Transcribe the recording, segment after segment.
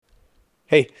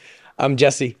Hey, I'm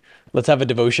Jesse. Let's have a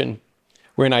devotion.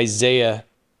 We're in Isaiah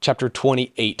chapter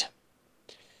 28.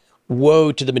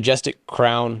 Woe to the majestic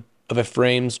crown of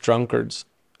Ephraim's drunkards,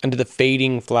 and to the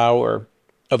fading flower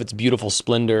of its beautiful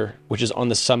splendor, which is on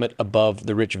the summit above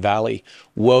the rich valley.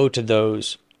 Woe to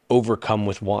those overcome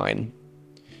with wine.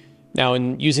 Now,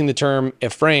 in using the term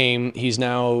Ephraim, he's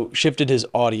now shifted his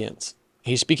audience.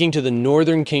 He's speaking to the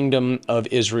northern kingdom of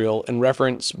Israel in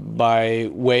reference by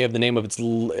way of the name of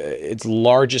its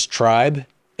largest tribe,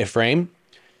 Ephraim.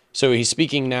 So he's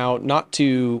speaking now not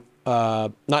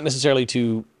necessarily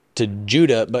to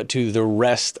Judah, but to the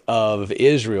rest of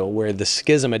Israel, where the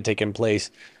schism had taken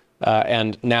place,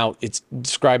 and now it's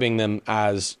describing them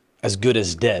as good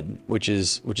as dead, which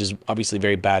is obviously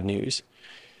very bad news.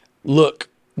 Look,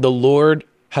 the Lord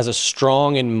has a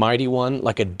strong and mighty one,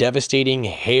 like a devastating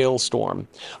hailstorm,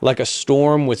 like a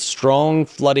storm with strong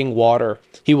flooding water.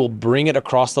 He will bring it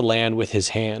across the land with his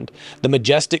hand. The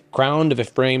majestic crown of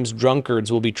Ephraim's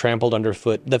drunkards will be trampled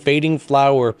underfoot. The fading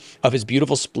flower of his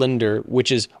beautiful splendor,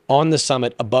 which is on the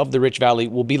summit above the rich valley,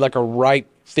 will be like a ripe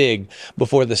fig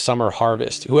before the summer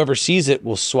harvest. Whoever sees it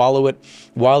will swallow it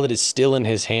while it is still in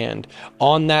his hand.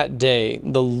 On that day,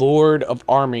 the Lord of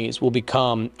armies will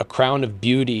become a crown of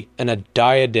beauty and a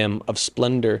diadem of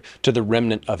splendor to the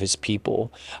remnant of his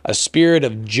people, a spirit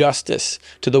of justice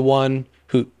to the one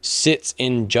who sits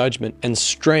in judgment, and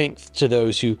strength to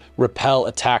those who repel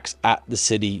attacks at the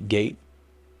city gate.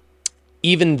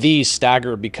 Even these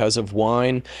stagger because of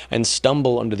wine and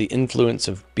stumble under the influence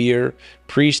of beer.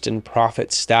 Priest and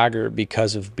prophet stagger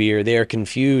because of beer. They are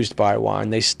confused by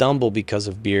wine. They stumble because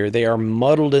of beer. They are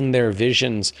muddled in their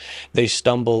visions. They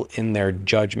stumble in their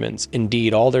judgments.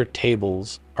 Indeed, all their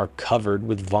tables are covered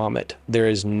with vomit. There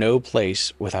is no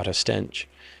place without a stench.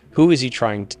 Who is he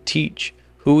trying to teach?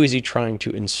 Who is he trying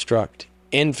to instruct?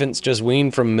 Infants just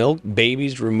weaned from milk,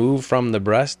 babies removed from the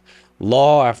breast,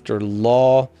 law after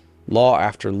law, law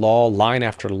after law, line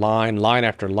after line, line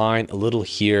after line, a little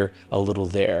here, a little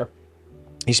there.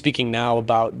 He's speaking now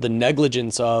about the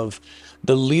negligence of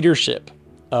the leadership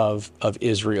of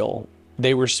Israel.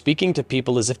 They were speaking to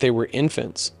people as if they were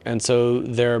infants. And so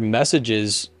their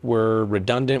messages were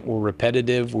redundant, were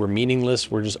repetitive, were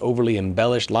meaningless, were just overly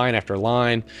embellished line after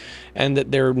line, and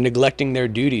that they're neglecting their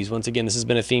duties. Once again, this has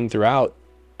been a theme throughout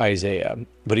Isaiah,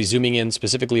 but he's zooming in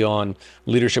specifically on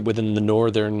leadership within the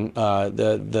northern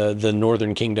the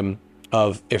northern kingdom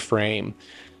of Ephraim,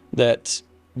 that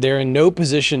they're in no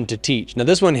position to teach. Now,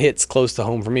 this one hits close to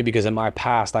home for me because in my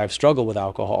past I've struggled with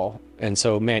alcohol, and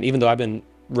so man, even though I've been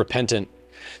repentant,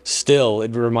 still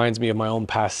it reminds me of my own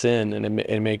past sin, and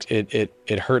it makes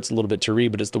it hurts a little bit to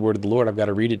read, but it's the word of the Lord. I've got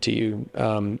to read it to you.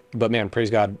 But man,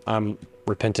 praise God, I'm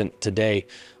repentant today.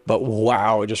 But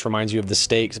wow, it just reminds you of the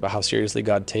stakes about how seriously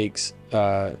God takes,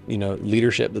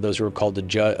 leadership. That those who are called to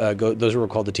judge, those who are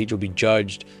called to teach, will be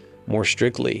judged more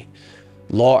strictly.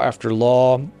 Law after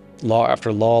law, law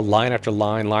after law, line after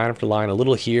line, line after line. A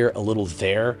little here, a little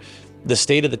there. The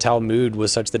state of the Talmud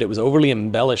was such that it was overly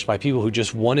embellished by people who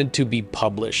just wanted to be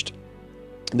published.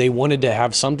 They wanted to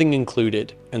have something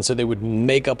included, and so they would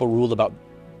make up a rule about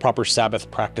proper Sabbath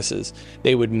practices.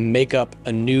 They would make up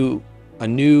a new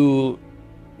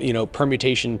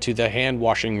permutation to the hand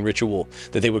washing ritual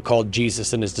that they would call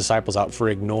Jesus and his disciples out for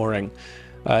ignoring.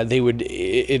 They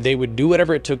would do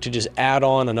whatever it took to just add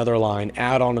on another line,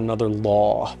 add on another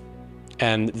law,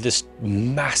 and this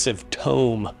massive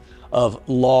tome of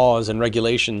laws and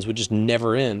regulations would just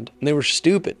never end. And they were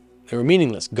stupid. They were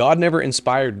meaningless. God never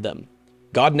inspired them.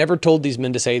 God never told these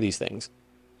men to say these things.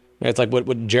 It's like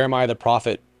what Jeremiah the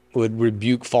prophet would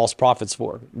rebuke false prophets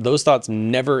for. Those thoughts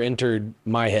never entered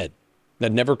my head.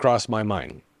 That never crossed my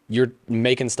mind. You're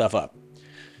making stuff up.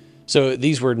 So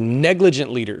these were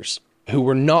negligent leaders who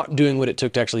were not doing what it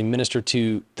took to actually minister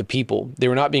to the people. They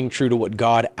were not being true to what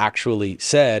God actually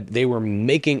said. They were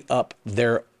making up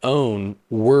their own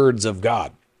words of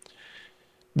God.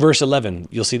 Verse 11,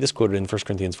 you'll see this quoted in 1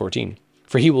 Corinthians 14.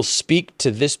 For he will speak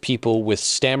to this people with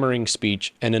stammering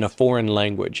speech and in a foreign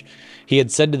language. He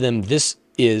had said to them, this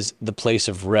is the place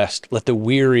of rest. Let the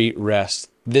weary rest.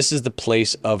 This is the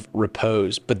place of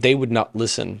repose. But they would not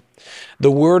listen.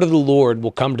 The word of the Lord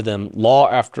will come to them, law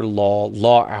after law,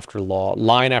 law after law,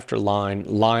 line after line,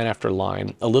 line after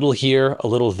line, a little here, a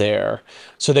little there.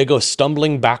 So they go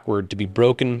stumbling backward to be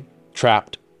broken,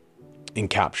 trapped, and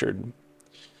captured.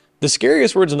 The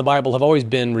scariest words in the Bible have always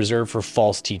been reserved for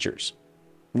false teachers,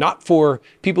 not for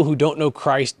people who don't know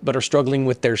Christ but are struggling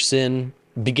with their sin,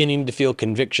 beginning to feel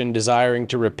conviction, desiring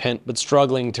to repent, but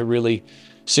struggling to really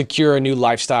secure a new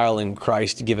lifestyle in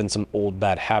Christ, given some old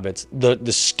bad habits.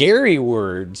 The scary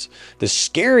words, the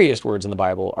scariest words in the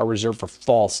Bible are reserved for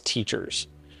false teachers.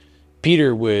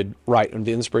 Peter would write, under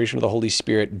the inspiration of the Holy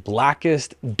Spirit,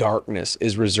 blackest darkness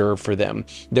is reserved for them.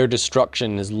 Their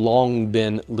destruction has long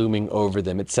been looming over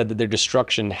them. It said that their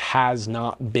destruction has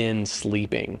not been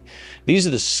sleeping. These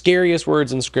are the scariest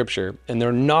words in Scripture, and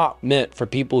they're not meant for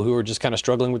people who are just kind of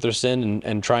struggling with their sin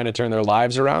and trying to turn their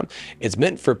lives around. It's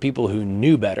meant for people who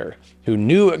knew better, who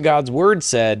knew what God's word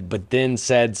said, but then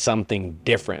said something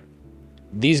different.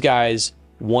 These guys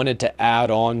wanted to add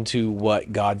on to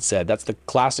what God said. That's the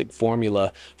classic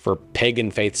formula for pagan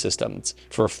faith systems,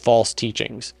 for false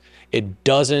teachings. It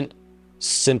doesn't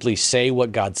simply say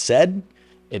what God said.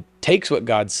 It takes what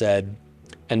God said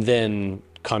and then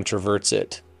controverts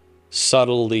it,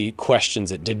 subtly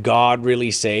questions it. Did God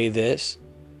really say this?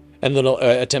 And it'll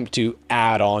attempt to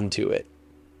add on to it.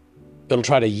 It'll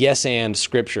try to yes and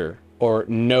Scripture or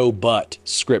no but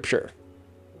Scripture,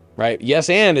 right? Yes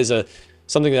and is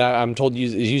something that I'm told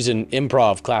is used in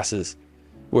improv classes,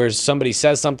 where somebody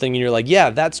says something and you're like, yeah,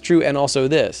 that's true, and also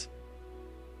this.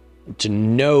 To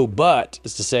know but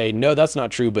is to say, no, that's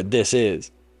not true, but this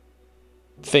is.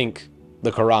 Think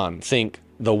the Quran. Think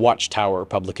the Watchtower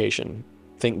publication.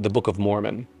 Think the Book of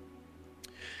Mormon.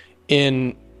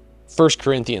 In 1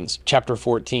 Corinthians chapter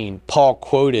 14, Paul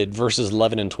quoted verses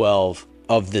 11 and 12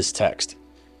 of this text.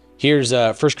 Here's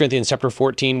 1 Corinthians chapter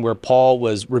 14, where Paul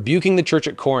was rebuking the church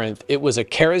at Corinth. It was a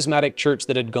charismatic church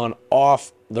that had gone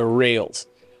off the rails.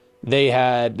 They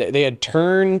had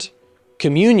turned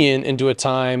communion into a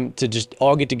time to just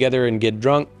all get together and get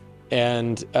drunk.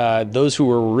 And those who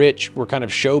were rich were kind of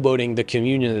showboating the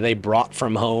communion that they brought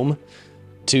from home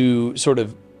to sort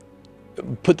of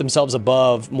put themselves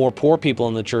above more poor people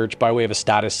in the church by way of a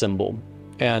status symbol.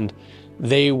 And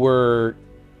they were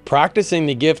practicing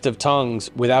the gift of tongues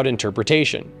without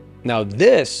interpretation. Now,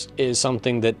 this is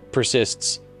something that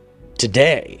persists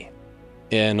today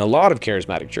in a lot of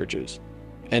charismatic churches.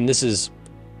 And this is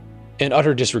in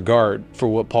utter disregard for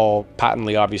what Paul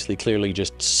patently, obviously, clearly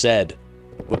just said,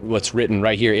 what's written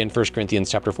right here in 1 Corinthians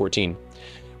chapter 14.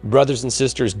 Brothers and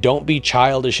sisters, don't be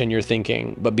childish in your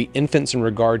thinking, but be infants in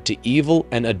regard to evil,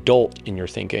 and adult in your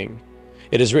thinking.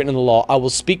 It is written in the law, I will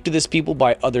speak to this people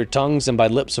by other tongues and by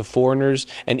lips of foreigners,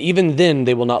 and even then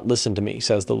they will not listen to me,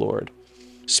 says the Lord.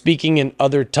 Speaking in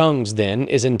other tongues, then,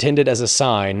 is intended as a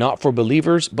sign, not for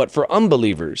believers, but for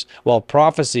unbelievers, while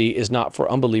prophecy is not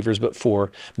for unbelievers, but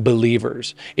for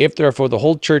believers. If therefore the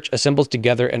whole church assembles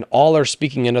together and all are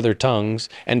speaking in other tongues,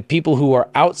 and people who are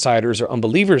outsiders or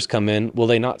unbelievers come in, will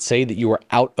they not say that you are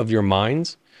out of your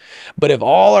minds? But if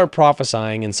all are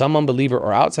prophesying and some unbeliever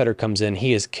or outsider comes in,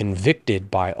 he is convicted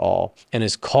by all and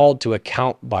is called to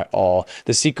account by all.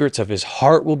 The secrets of his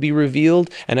heart will be revealed,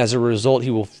 and as a result, he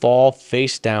will fall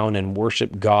face down and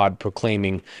worship God,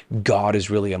 proclaiming, God is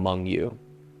really among you.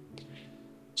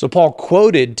 So Paul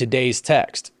quoted today's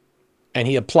text, and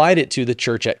he applied it to the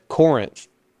church at Corinth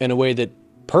in a way that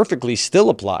perfectly still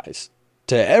applies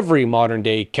to every modern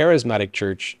day charismatic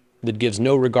church that gives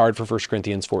no regard for 1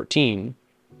 Corinthians 14.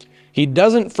 He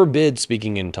doesn't forbid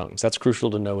speaking in tongues. That's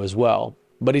crucial to know as well.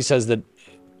 But he says that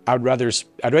I'd rather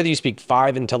you speak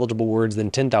 5 intelligible words than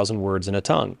 10,000 words in a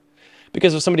tongue.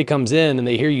 Because if somebody comes in and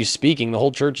they hear you speaking, the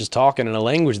whole church is talking in a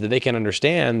language that they can't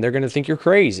understand, they're going to think you're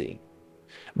crazy.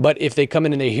 But if they come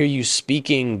in and they hear you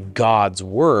speaking God's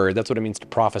word, that's what it means to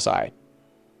prophesy.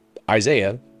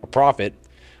 Isaiah, a prophet,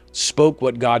 spoke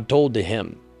what God told to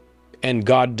him. And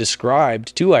God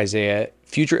described to Isaiah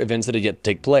future events that had yet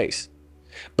to take place.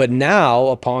 But now,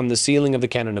 upon the sealing of the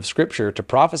canon of Scripture, to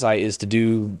prophesy is to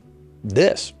do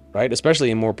this, right?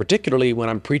 Especially and more particularly when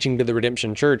I'm preaching to the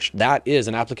Redemption Church, that is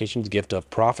an application of the gift of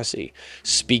prophecy,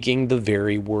 speaking the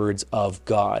very words of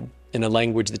God in a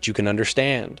language that you can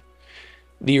understand.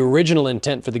 The original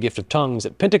intent for the gift of tongues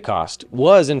at Pentecost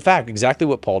was, in fact, exactly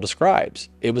what Paul describes.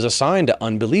 It was a sign to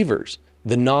unbelievers.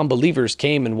 The non-believers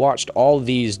came and watched all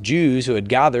these Jews who had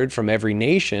gathered from every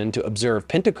nation to observe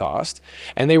Pentecost,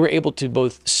 and they were able to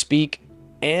both speak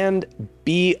and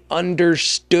be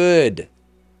understood.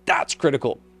 That's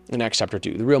critical in Acts chapter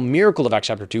 2. The real miracle of Acts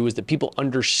chapter 2 is that people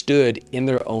understood in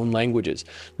their own languages.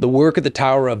 The work of the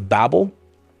Tower of Babel,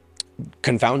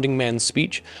 confounding man's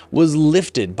speech, was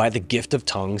lifted by the gift of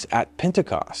tongues at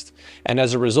Pentecost. And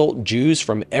as a result, Jews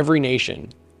from every nation,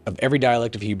 of every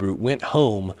dialect of Hebrew, went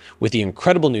home with the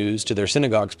incredible news to their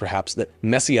synagogues, perhaps, that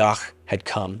Messiah had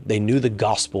come. They knew the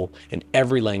gospel in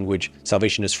every language.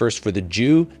 Salvation is first for the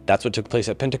Jew. That's what took place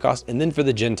at Pentecost. And then for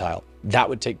the Gentile. That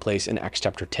would take place in Acts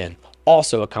chapter 10.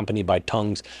 Also accompanied by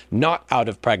tongues, not out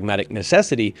of pragmatic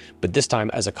necessity, but this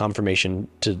time as a confirmation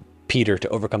to Peter to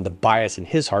overcome the bias in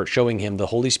his heart, showing him the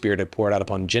Holy Spirit had poured out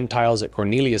upon Gentiles at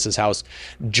Cornelius's house,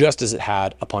 just as it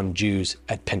had upon Jews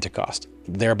at Pentecost,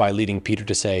 thereby leading Peter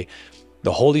to say,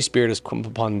 the Holy Spirit has come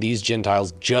upon these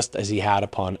Gentiles just as he had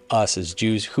upon us as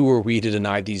Jews. Who are we to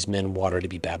deny these men water to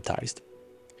be baptized?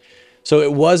 So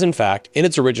it was, in fact, in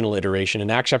its original iteration,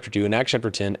 in Acts chapter 2 and Acts chapter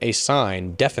 10, a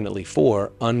sign definitely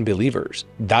for unbelievers.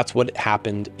 That's what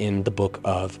happened in the book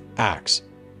of Acts.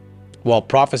 While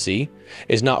prophecy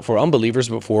is not for unbelievers,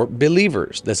 but for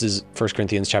believers. This is 1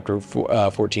 Corinthians chapter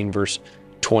 14, verse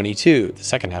 22, the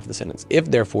second half of the sentence.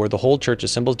 If therefore the whole church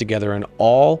assembles together and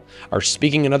all are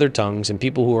speaking in other tongues, and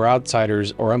people who are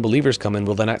outsiders or unbelievers come in,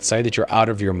 will they not say that you're out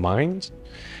of your minds?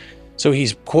 So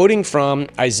he's quoting from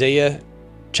Isaiah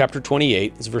chapter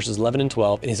 28, it's verses 11 and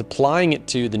 12, and he's applying it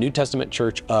to the New Testament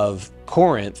church of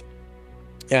Corinth.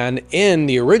 And in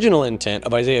the original intent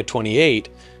of Isaiah 28,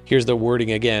 here's the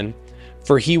wording again,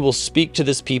 for he will speak to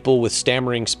this people with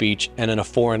stammering speech and in a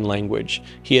foreign language.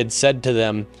 He had said to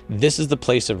them, this is the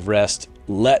place of rest.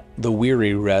 Let the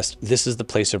weary rest. This is the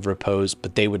place of repose,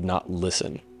 but they would not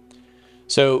listen.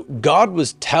 So God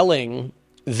was telling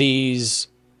these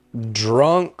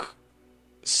drunk,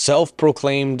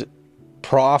 self-proclaimed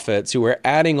prophets who were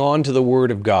adding on to the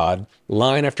word of God,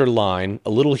 line after line,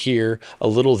 a little here, a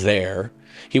little there.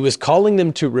 He was calling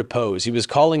them to repose. He was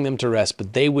calling them to rest,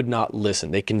 but they would not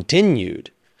listen. They continued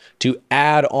to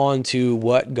add on to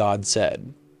what God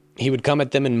said. He would come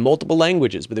at them in multiple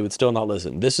languages, but they would still not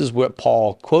listen. This is what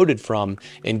Paul quoted from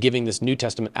in giving this New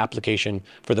Testament application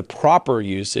for the proper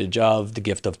usage of the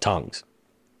gift of tongues.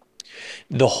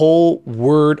 The whole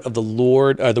word of the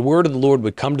Lord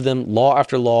would come to them, law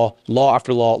after law, law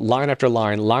after law, line after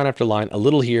line, line after line, a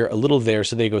little here, a little there,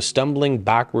 so they go stumbling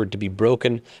backward to be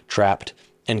broken, trapped,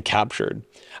 and captured.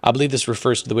 I believe this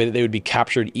refers to the way that they would be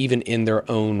captured even in their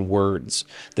own words,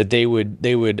 that they would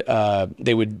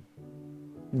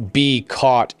be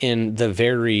caught in the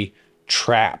very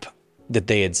trap that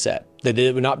they had set, that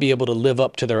they would not be able to live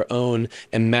up to their own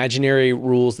imaginary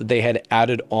rules that they had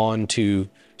added on to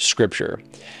Scripture.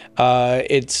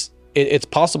 It's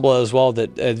possible as well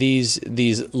that these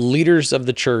leaders of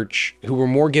the church who were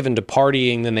more given to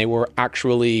partying than they were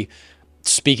actually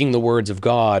speaking the words of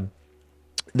God,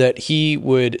 that he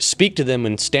would speak to them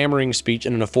in stammering speech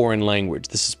and in a foreign language.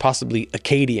 This is possibly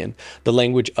Akkadian, the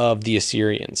language of the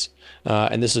Assyrians.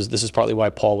 And this is partly why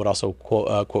Paul would also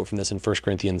quote from this in 1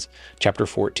 Corinthians chapter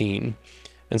 14.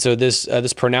 And so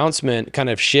this pronouncement kind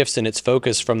of shifts in its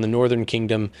focus from the northern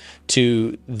kingdom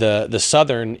to the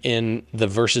southern in the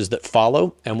verses that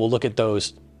follow, and we'll look at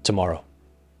those tomorrow.